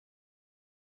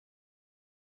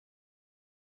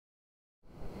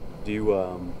Do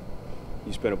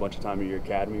you spend a bunch of time at your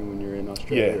academy when you're in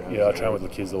Australia? Yeah, I train with the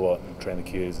kids a lot, and train the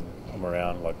kids, and I'm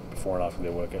around like before and after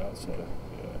their workouts. So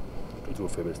yeah, I do a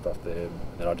fair bit of stuff there, and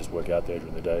then I just work out there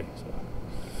during the day. So.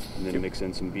 And then mix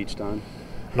in some beach time?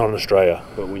 Not in Australia.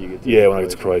 But when you get to when I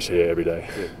get to Croatia, every day.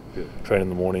 Good. Train in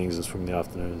the mornings and swim in the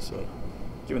afternoons. So.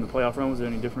 Given the playoff run, was it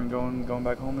any different going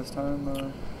back home this time?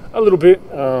 A little bit.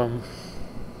 I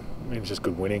mean, it's just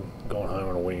good winning, going home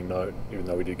on a winning note. Even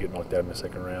though we did get knocked out in the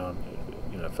second round,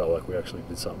 it felt like we actually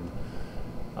did something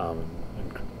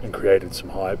and created some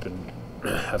hype and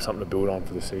have something to build on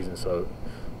for the season. So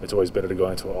it's always better to go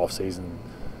into an off season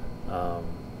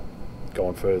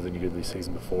going further than you did this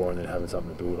season before, and then having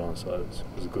something to build on. So it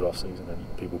was a good off season,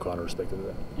 and people kind of respected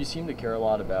that. You seem to care a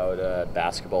lot about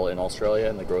basketball in Australia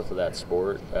and the growth of that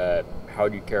sport. How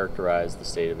do you characterize the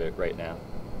state of it right now?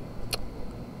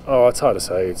 Oh, it's hard to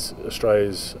say. It's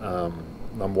Australia's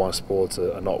number one sports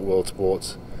are not world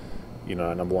sports.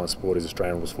 Number one sport is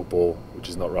Australian rules football, which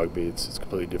is not rugby. It's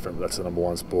completely different. But that's the number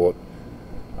one sport.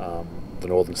 The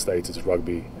northern states, it's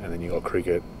rugby, and then you got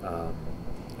cricket,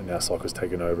 and now soccer's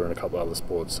taken over, and a couple of other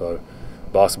sports. So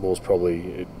basketball's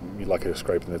probably you'd like it to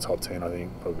scrape in the top 10. I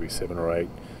think probably 7 or 8.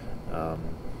 And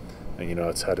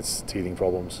it's had its teething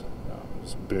problems. It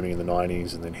was booming in the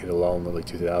 90s, and then hit a lull in the early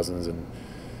 2000s, and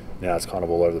now it's kind of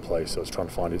all over the place. So it's trying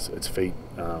to find its feet.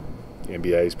 The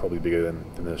NBA is probably bigger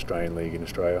than the Australian league in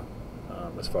Australia.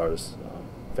 As far as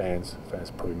fans,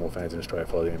 probably more fans in Australia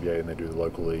follow the NBA than they do the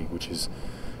local league, which is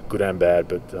good and bad.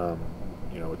 But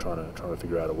we're trying to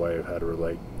figure out a way of how to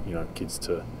relate kids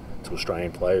to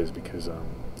Australian players, because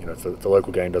if the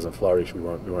local game doesn't flourish, we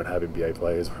won't have NBA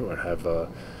players, we won't have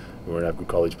good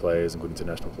college players and good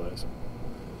international players.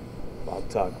 Bob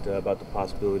talked about the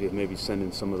possibility of maybe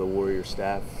sending some of the Warrior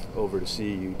staff over to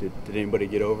see you. Did anybody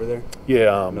get over there?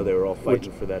 Yeah, I know they were all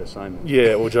fighting for that assignment.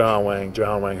 Yeah, well, Johan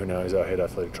Wang, who now is our head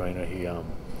athletic trainer,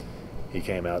 he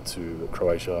came out to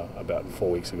Croatia about 3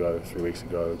 weeks ago,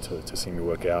 to see me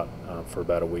work out for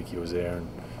about a week. He was there, and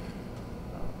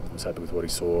was happy with what he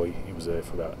saw. He was there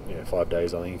for about 5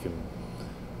 days, I think, and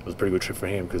it was a pretty good trip for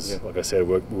him because, like I said,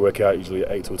 we work out usually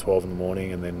at 8 till 12 in the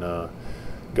morning, and then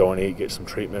go and eat, get some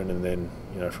treatment, and then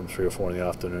from 3 or 4 in the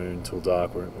afternoon till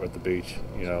dark we're at the beach,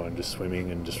 and just swimming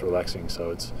and just relaxing. So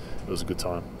it was a good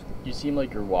time. You seem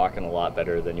like you're walking a lot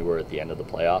better than you were at the end of the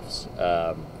playoffs.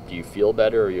 Do you feel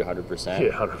better, or are you 100%?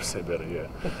 Yeah, 100% better, yeah.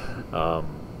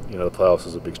 The playoffs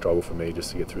was a big struggle for me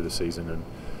just to get through the season, and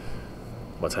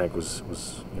my tank was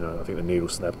I think the needle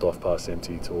snapped off past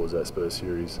empty towards that Spurs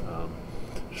series.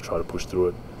 Just try to push through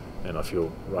it. And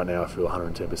right now I feel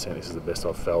 110%. This is the best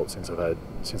I've felt since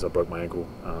I broke my ankle.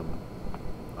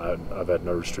 I've had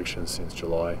no restrictions since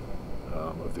July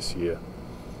of this year.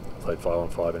 I played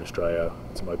 5-on-5 in Australia,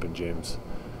 some open gyms.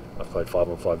 I've played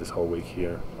 5-on-5 this whole week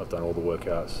here. I've done all the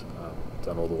workouts,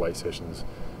 done all the weight sessions,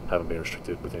 haven't been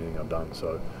restricted with anything I've done.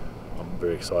 So I'm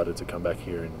very excited to come back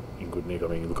here in good nick. I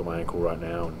mean, you look at my ankle right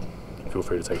now, and feel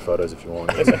free to take photos if you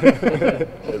want.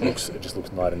 It just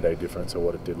looks night and day different to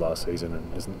what it did last season,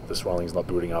 and the swelling's not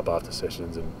building up after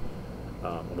sessions. And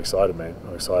I'm excited, man.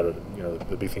 I'm excited.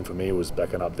 The big thing for me was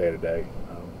backing up day to day.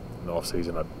 In the off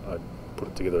season, I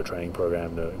put together a training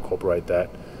program to incorporate that,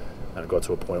 and it got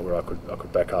to a point where I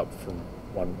could back up from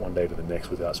one day to the next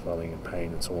without swelling and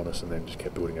pain and soreness, and then just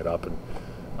kept building it up. And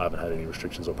I haven't had any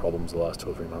restrictions or problems the last 2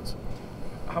 or 3 months.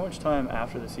 How much time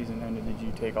after the season ended did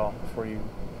you take off before you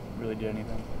really did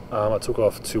anything? I took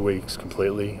off 2 weeks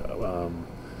completely,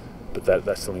 but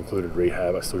that still included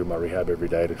rehab. I still did my rehab every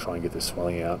day to try and get this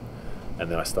swelling out, and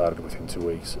then I started within 2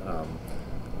 weeks.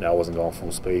 Now I wasn't going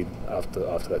full speed after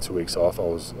that 2 weeks off. I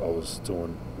was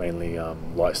doing mainly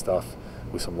light stuff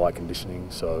with some light conditioning.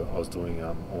 So I was doing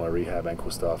all my rehab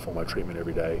ankle stuff, all my treatment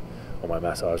every day, all my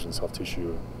massage and soft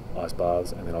tissue, ice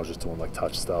baths, and then I was just doing like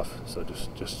touch stuff. So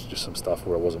just some stuff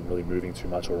where I wasn't really moving too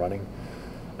much or running.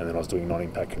 And then I was doing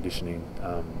non-impact conditioning,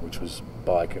 which was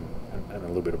bike and a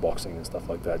little bit of boxing and stuff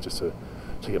like that, just to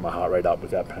get my heart rate up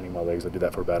without pounding my legs. I did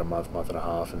that for about a month and a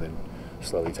half, and then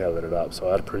slowly tailored it up. So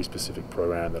I had a pretty specific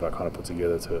program that I kind of put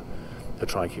together to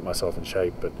try and keep myself in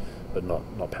shape, but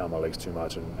not pound my legs too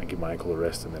much and give my ankle a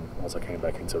rest. And then once I came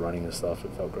back into running and stuff,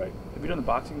 it felt great. Have you done the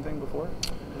boxing thing before?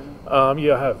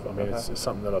 Yeah, I have. I mean, it's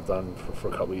something that I've done for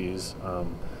a couple of years.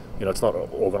 It's not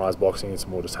organised boxing. It's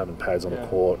more just having pads on the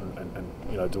court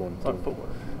and doing footwork.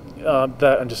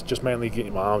 That, and just mainly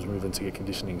getting my arms moving to get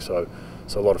conditioning. So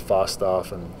a lot of fast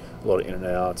stuff and a lot of in and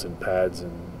outs and pads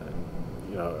and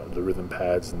the rhythm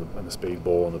pads and the speed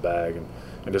ball and the bag and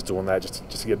just doing that just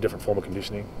to get a different form of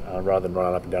conditioning rather than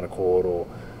running up and down a court or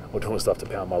or doing stuff to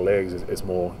pound my legs. It's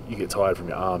more you get tired from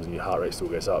your arms and your heart rate still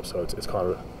gets up. So it's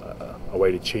kind of a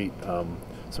way to cheat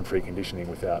some free conditioning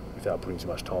without putting too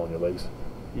much toll on your legs.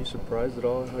 Are you surprised at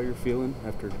all how you're feeling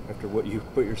after what you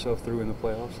put yourself through in the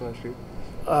playoffs last year?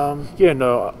 Yeah,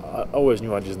 no, I always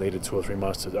knew I just needed 2 or 3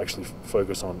 months to actually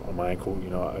focus on my ankle. You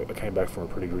know, I came back from a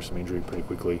pretty gruesome injury pretty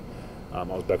quickly. I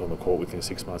was back on the court within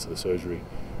 6 months of the surgery.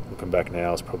 Looking back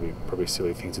now, it's probably a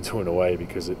silly thing to do in a way,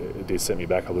 because it did set me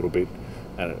back a little bit,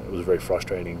 and it was very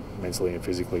frustrating mentally and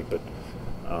physically. But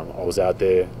I was out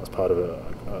there. I was part of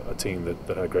a team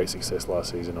that had great success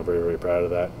last season. I'm very, very proud of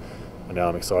that. And now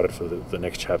I'm excited for the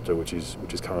next chapter, which is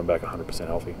coming back 100%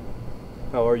 healthy.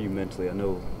 How are you mentally? I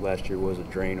know last year was a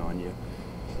drain on you.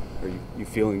 Are you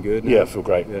feeling good now? Yeah, I feel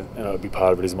great. Yeah. And a big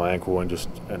part of it is my ankle, and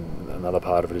another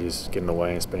part of it is getting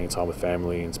away and spending time with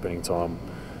family and spending time,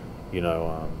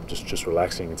 just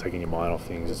relaxing and taking your mind off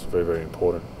things. It's very, very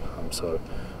important. So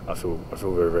I feel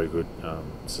very, very good.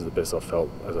 This is the best I've felt,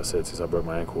 as I said, since I broke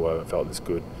my ankle. I haven't felt this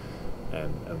good.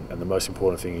 And the most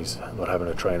important thing is not having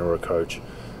a trainer or a coach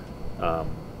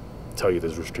tell you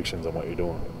there's restrictions on what you're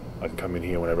doing. I can come in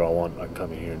here whenever I want. I can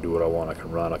come in here and do what I want. I can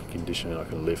run, I can condition, I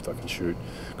can lift, I can shoot,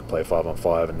 I can play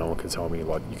 5-on-5, and no one can tell me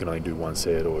like you can only do 1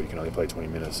 set or you can only play 20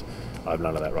 minutes. I have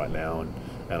none of that right now, and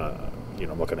I'm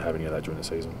not going to have any of that during the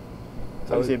season.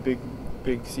 It's obviously a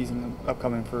big season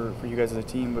upcoming for you guys as a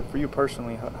team, but for you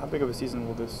personally, how big of a season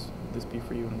will this be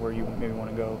for you, and where you maybe want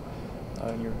to go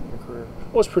in your career?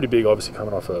 Well, it's pretty big, obviously,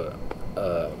 coming off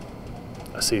a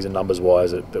season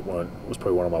numbers-wise that was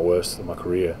probably one of my worst in my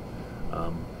career.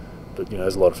 But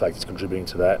there's a lot of factors contributing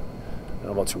to that, and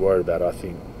I'm not too worried about it. I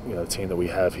think the team that we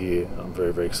have here, I'm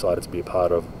very, very excited to be a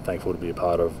part of, thankful to be a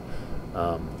part of.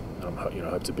 And I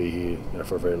hope to be here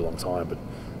for a very long time, but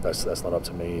that's not up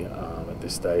to me at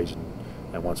this stage.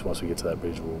 And once we get to that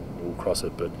bridge, we'll cross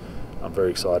it. But I'm very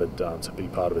excited to be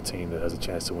part of a team that has a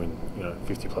chance to win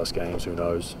 50+ games. Who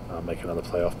knows? Make another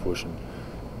playoff push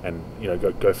and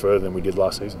go further than we did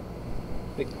last season.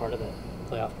 Big part of that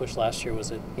playoff push last year was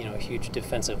a huge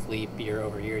defensive leap year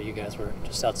over year. You guys were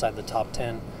just outside the top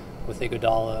 10 with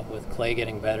Iguodala, with Clay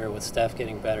getting better, with Steph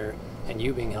getting better, and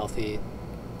you being healthy.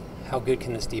 How good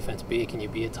can this defense be? Can you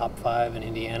be a top 5 in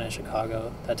Indiana,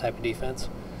 Chicago, that type of defense?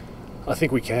 I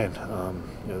think we can.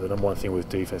 The number one thing with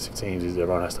defensive teams is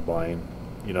everyone has to buy in.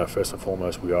 First and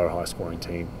foremost, we are a high-scoring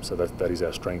team, so that is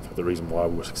our strength. But the reason why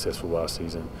we were successful last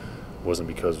season wasn't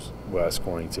because we're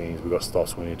scoring teams. We got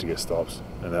stops. We needed to get stops,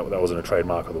 and that wasn't a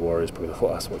trademark of the Warriors probably the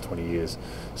last 20 years.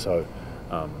 So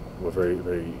we're very,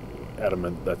 very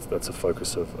adamant that's a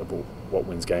focus of what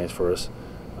wins games for us.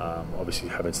 Obviously,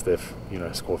 having Steph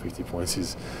score 50 points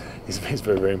is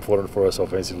very, very important for us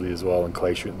offensively as well, and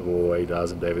Clay shooting the ball the way he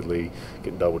does, and David Lee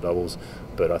getting doubles.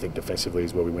 But I think defensively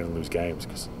is where we win and lose games,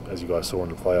 because as you guys saw in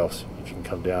the playoffs, if you can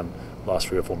come down last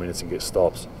 3 or 4 minutes and get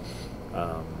stops,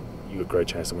 you got a great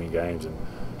chance to win games. And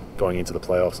going into the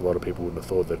playoffs, a lot of people wouldn't have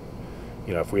thought that,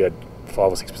 if we had 5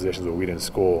 or 6 possessions where we didn't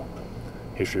score,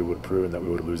 history would have proven that we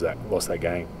would have lost that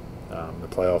game. The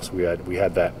playoffs, we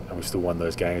had that, and we still won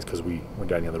those games because we went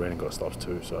down the other end and got stops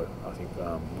too. So I think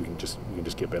we can just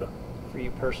get better. For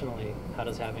you personally, how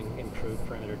does having improved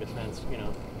perimeter defense,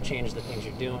 change the things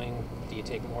you're doing? Do you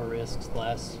take more risks,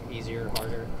 less, easier,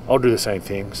 harder? I'll do the same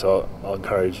thing. So I'll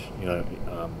encourage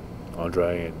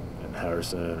Andre and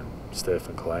Harrison and Steph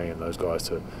and Clay and those guys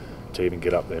to even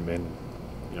get up their men,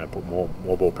 put more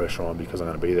ball pressure on, because I'm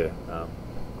going to be there.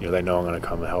 They know I'm going to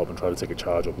come and help and try to take a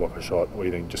charge or block a shot, or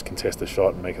even just contest a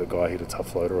shot and make the guy hit a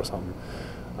tough floater or something.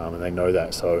 And they know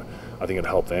that, so I think it'll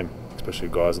help them, especially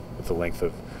guys with the length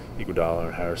of Iguodala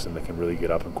and Harrison that can really get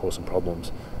up and cause some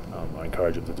problems. I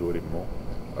encourage them to do it even more.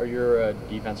 Are your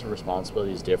defensive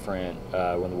responsibilities different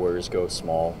when the Warriors go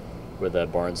small with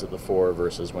Barnes at the 4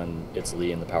 versus when it's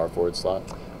Lee in the power forward slot?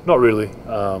 Not really.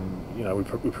 We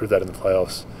proved that in the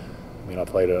playoffs. I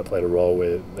played a role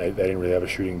where they didn't really have a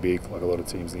shooting big like a lot of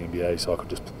teams in the NBA, so I could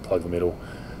just plug the middle.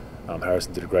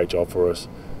 Harrison did a great job for us,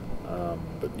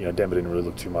 but Denver didn't really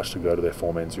look too much to go to their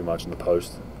 4 men too much in the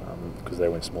post, because they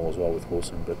went small as well with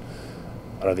Wilson. But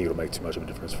I don't think it'll make too much of a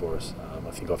difference for us.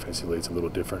 I think offensively it's a little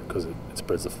different because it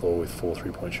spreads the floor with 4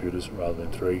 3-point shooters rather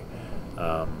than 3.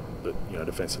 But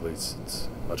defensively it's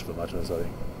much of a muchness, I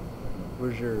think.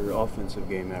 Where's your offensive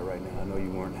game at right now? I know you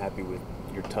weren't happy with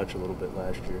your touch a little bit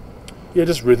last year. Yeah,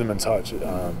 just rhythm and touch. It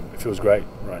feels great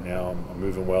right now. I'm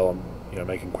moving well. I'm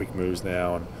making quick moves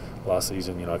now. And last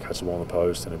season, I catch the ball on the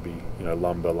post and it'd be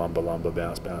lumber,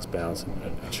 bounce,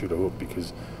 and shoot a hook,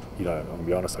 because I'm gonna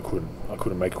be honest, I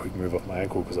couldn't make a quick move off my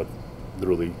ankle because I'd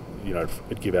literally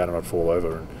it'd give out and I'd fall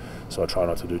over, and so I try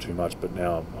not to do too much. But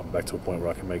now I'm back to a point where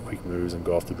I can make quick moves and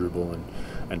go off the dribble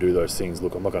and do those things.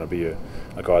 Look, I'm not going to be a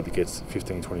guy that gets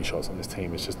 15, 20 shots on this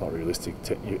team. It's just not realistic.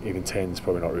 Even 10 is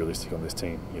probably not realistic on this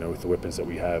team, with the weapons that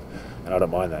we have. And I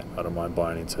don't mind that. I don't mind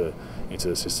buying into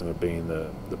the system of being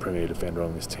the premier defender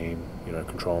on this team,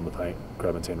 controlling the paint,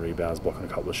 grabbing 10 rebounds, blocking a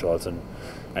couple of shots, and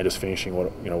just finishing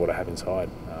what I have inside.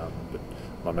 But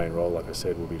my main role, like I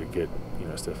said, will be to get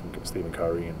Stephen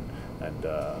Curry and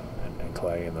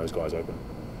Clay and those guys open.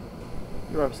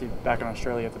 You were obviously back in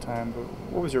Australia at the time, but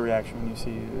what was your reaction when you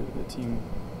see the team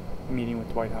meeting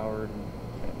with Dwight Howard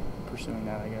and pursuing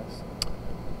that, I guess?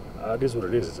 It is what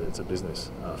it is. It's a business.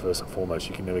 First and foremost,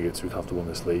 you can never get too comfortable in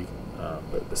this league.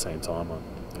 But at the same time,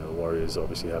 the Warriors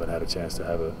obviously haven't had a chance to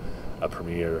have a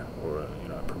premier or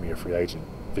a premier free agent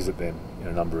visit them in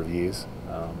a number of years.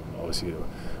 Obviously,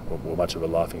 we're much of a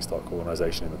laughingstock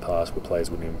organisation in the past where players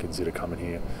wouldn't even consider coming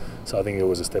here. So I think it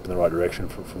was a step in the right direction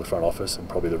from the front office, and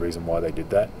probably the reason why they did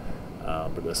that.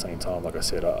 But at the same time, like I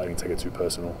said, I didn't take it too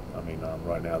personal. I mean,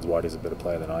 right now Dwight is a better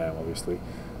player than I am, obviously.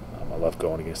 I love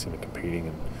going against him and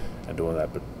competing and doing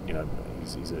that, but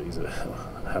he's a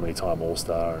how many time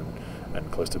All-Star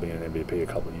and close to being an MVP a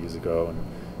couple of years ago,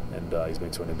 and he's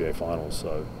been to an NBA Finals,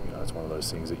 so it's one of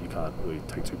those things that you can't really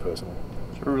take too personal.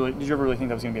 Did you ever really think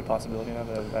that was going to be a possibility now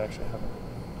that actually happened?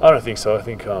 I don't think so. I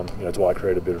think Dwight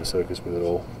created a bit of a circus with it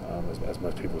all, as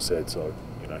most people said. So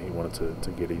he wanted to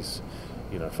get his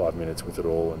 5 minutes with it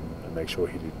all and make sure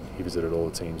he visited all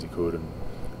the teams he could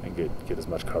and get as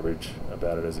much coverage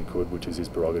about it as he could, which is his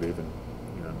prerogative, and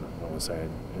no one's saying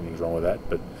anything's wrong with that.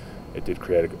 But it did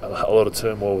create a lot of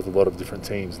turmoil with a lot of different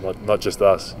teams, not just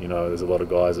us. There's a lot of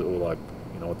guys that were like,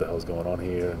 what the hell's going on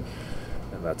here,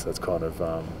 and that's kind of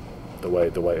the way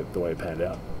it panned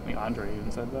out. I mean, Andre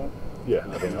even said that. Yeah,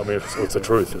 I mean, it's the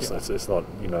truth. It's not it's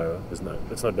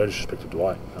not no disrespect to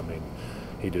Dwight. I mean,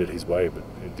 he did it his way, but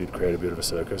it did create a bit of a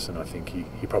circus, and I think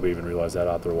he probably even realised that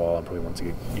after a while, and probably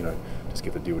wanted to just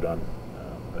get the deal done.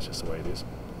 That's just the way it is.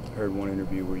 I heard one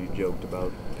interview where you joked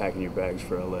about packing your bags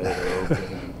for LA or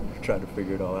Oakland and trying to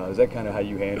figure it all out. Is that kind of how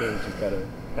you handle it? Just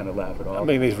kind of laugh it off? I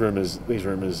mean, these rumors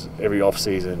every off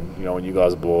season, when you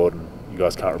guys are bored and you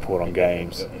guys can't report on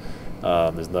games.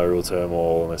 There's no real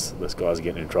turmoil unless guys are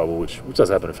getting in trouble, which does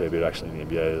happen a fair bit actually in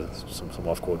the NBA. There's some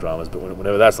off-court dramas, but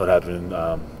whenever that's not happening,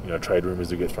 trade rumors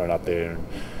do get thrown up there,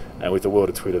 and with the world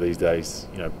of Twitter these days,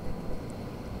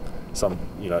 some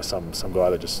guy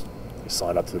that just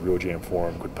signed up to the Real GM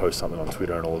forum could post something on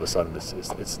Twitter, and all of a sudden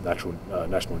it's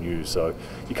national news. So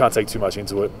you can't take too much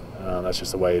into it. That's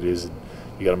just the way it is.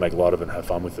 You got to make light of it and have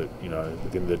fun with it.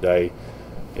 At the end of the day,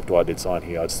 if Dwight did sign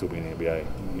here, I'd still be in the NBA.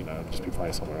 Just be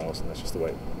playing somewhere else, and that's just the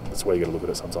way you got to look at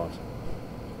it sometimes.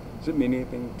 Does it mean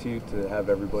anything to you to have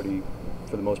everybody,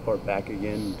 for the most part, back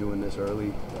again doing this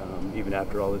early, even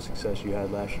after all the success you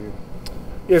had last year?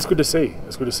 Yeah, it's good to see.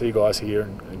 It's good to see guys here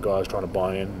and guys trying to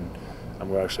buy in, and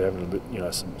we're actually having a bit,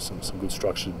 some good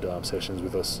structured sessions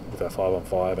with us with our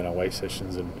 5-on-5 and our weight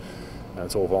sessions, and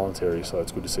it's all voluntary. So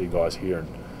it's good to see guys here, and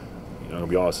to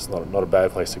be honest, it's not a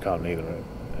bad place to come neither. Right?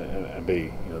 And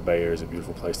be, the Bay Area is a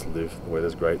beautiful place to live. The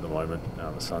weather's great at the moment.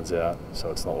 The sun's out,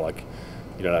 so it's not like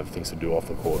you don't have things to do off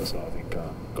the court. So I think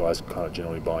guys kind of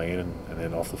generally buy in, and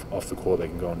then off the court they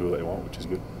can go and do what they want, which is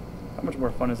good. How much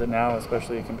more fun is it now,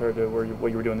 especially compared to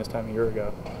what you were doing this time a year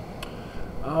ago?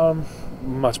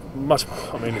 Much.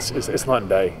 I mean, it's night and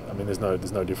day. I mean, there's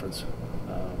no difference.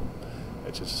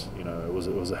 It's just it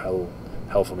was a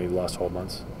hell for me the last 12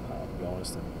 months, to be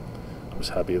honest. And I'm just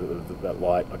happy that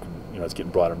light. It's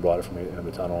getting brighter and brighter for me at the end of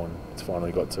the tunnel, and it's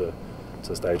finally got to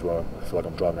the stage where I feel like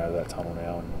I'm driving out of that tunnel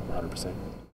now, and I'm 100%.